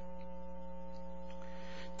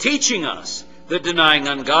 Teaching us that denying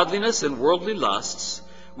ungodliness and worldly lusts,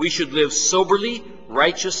 we should live soberly,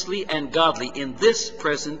 righteously, and godly in this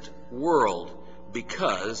present world,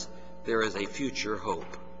 because there is a future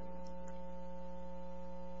hope.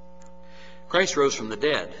 Christ rose from the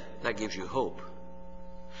dead. That gives you hope.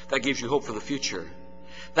 That gives you hope for the future.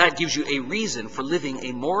 That gives you a reason for living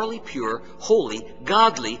a morally pure, holy,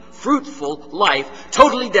 godly, fruitful life,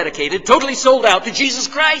 totally dedicated, totally sold out to Jesus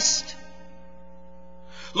Christ.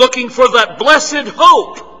 Looking for that blessed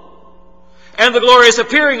hope and the glorious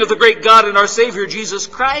appearing of the great God and our Savior, Jesus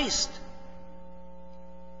Christ.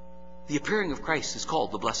 The appearing of Christ is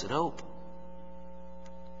called the blessed hope.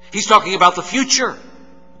 He's talking about the future.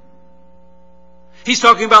 He's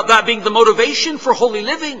talking about that being the motivation for holy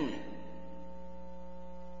living.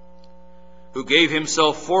 Who gave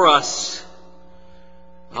himself for us.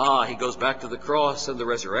 He goes back to the cross and the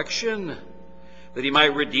resurrection, that he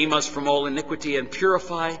might redeem us from all iniquity and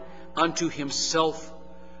purify unto himself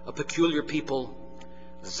a peculiar people,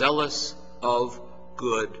 zealous of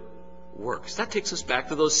good works. That takes us back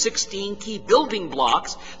to those 16 key building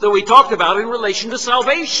blocks that we talked about in relation to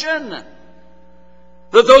salvation.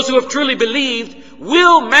 That those who have truly believed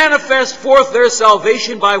will manifest forth their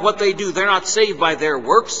salvation by what they do. They're not saved by their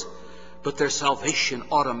works, but their salvation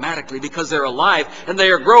automatically, because they're alive and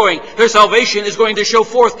they are growing, their salvation is going to show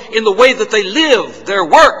forth in the way that they live their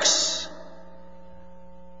works,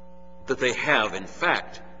 that they have in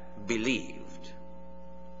fact believed.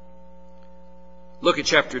 Look at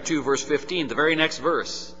chapter 2, verse 15, the very next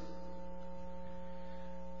verse.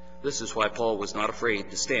 This is why Paul was not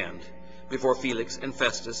afraid to stand before Felix and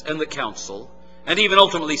Festus and the council, and even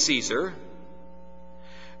ultimately Caesar.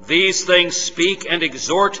 These things speak and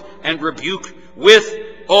exhort and rebuke with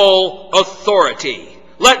all authority.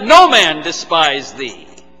 Let no man despise thee.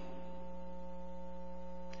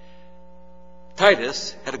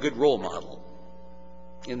 Titus had a good role model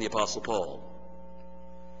in the Apostle Paul.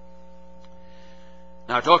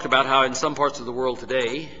 Now, I talked about how in some parts of the world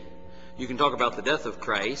today, you can talk about the death of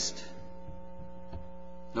Christ.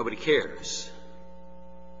 Nobody cares.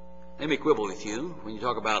 They may quibble with you when you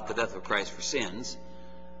talk about the death of Christ for sins.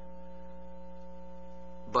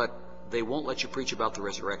 But they won't let you preach about the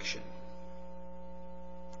resurrection.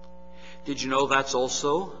 Did you know that's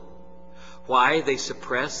also why they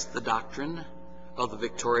suppress the doctrine of the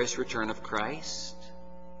victorious return of Christ?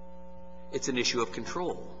 It's an issue of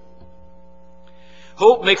control.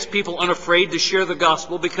 Hope makes people unafraid to share the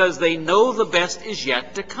gospel because they know the best is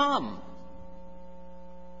yet to come.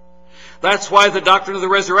 That's why the doctrine of the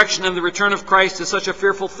resurrection and the return of Christ is such a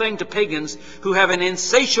fearful thing to pagans who have an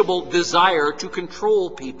insatiable desire to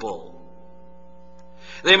control people.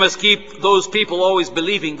 They must keep those people always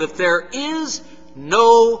believing that there is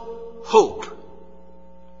no hope.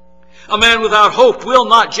 A man without hope will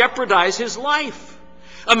not jeopardize his life.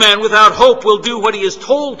 A man without hope will do what he is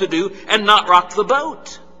told to do and not rock the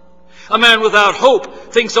boat. A man without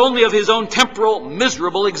hope thinks only of his own temporal,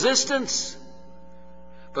 miserable existence.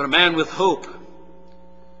 But a man with hope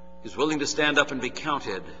is willing to stand up and be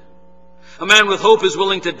counted. A man with hope is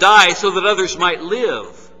willing to die so that others might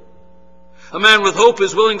live. A man with hope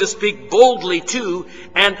is willing to speak boldly to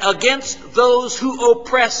and against those who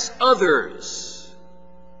oppress others.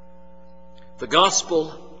 The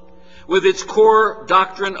gospel, with its core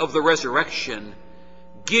doctrine of the resurrection,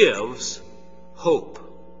 gives hope.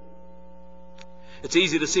 It's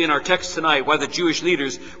easy to see in our text tonight why the Jewish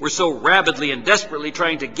leaders were so rabidly and desperately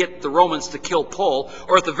trying to get the Romans to kill Paul,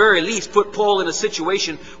 or at the very least put Paul in a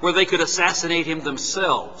situation where they could assassinate him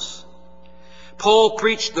themselves. Paul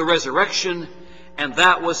preached the resurrection, and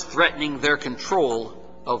that was threatening their control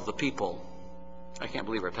of the people. I can't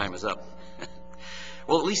believe our time is up.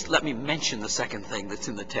 Well, at least let me mention the second thing that's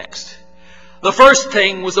in the text. The first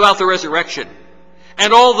thing was about the resurrection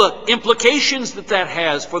and all the implications that that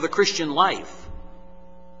has for the Christian life.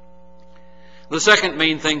 The second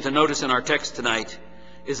main thing to notice in our text tonight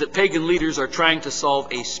is that pagan leaders are trying to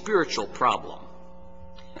solve a spiritual problem.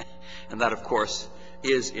 And that, of course,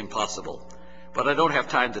 is impossible. But I don't have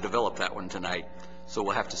time to develop that one tonight, so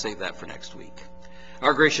we'll have to save that for next week.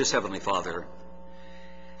 Our gracious Heavenly Father,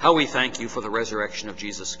 how we thank you for the resurrection of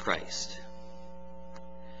Jesus Christ.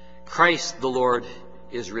 Christ the Lord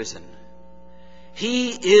is risen.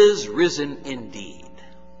 He is risen indeed.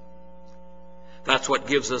 That's what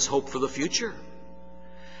gives us hope for the future.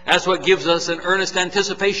 That's what gives us an earnest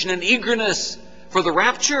anticipation and eagerness for the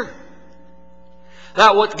rapture.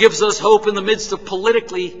 That's what gives us hope in the midst of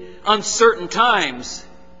politically uncertain times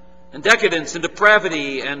and decadence and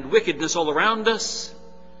depravity and wickedness all around us.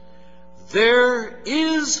 There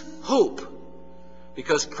is hope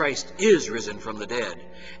because Christ is risen from the dead.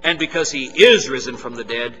 And because He is risen from the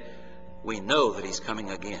dead, we know that He's coming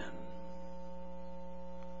again.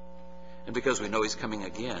 And because we know He's coming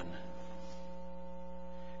again,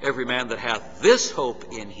 every man that hath this hope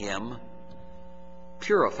in Him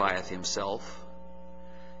purifieth himself,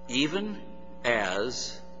 even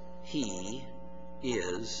as He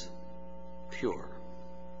is pure.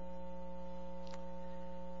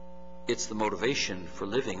 It's the motivation for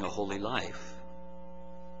living a holy life.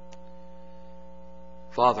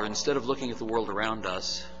 Father, instead of looking at the world around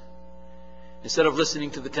us, instead of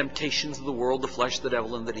listening to the temptations of the world, the flesh, the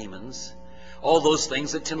devil, and the demons, all those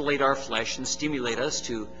things that titillate our flesh and stimulate us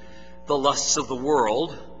to the lusts of the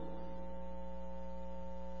world,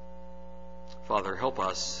 Father, help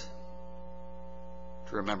us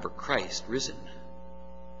to remember Christ risen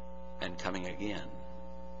and coming again.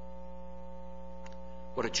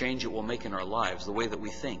 What a change it will make in our lives, the way that we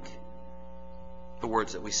think, the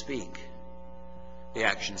words that we speak, the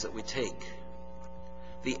actions that we take,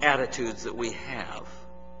 the attitudes that we have,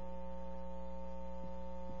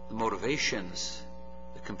 the motivations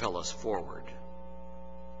that compel us forward.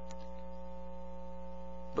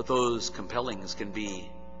 But those compellings can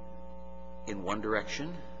be in one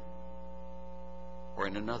direction or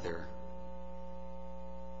in another.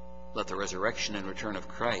 Let the resurrection and return of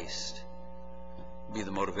Christ be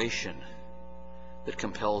the motivation that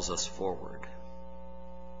compels us forward.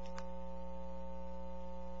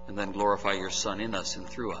 And then glorify your Son in us and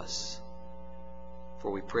through us. For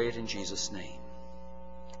we pray it in Jesus' name.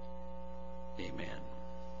 Amen.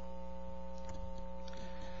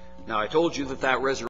 Now I told you that resurrection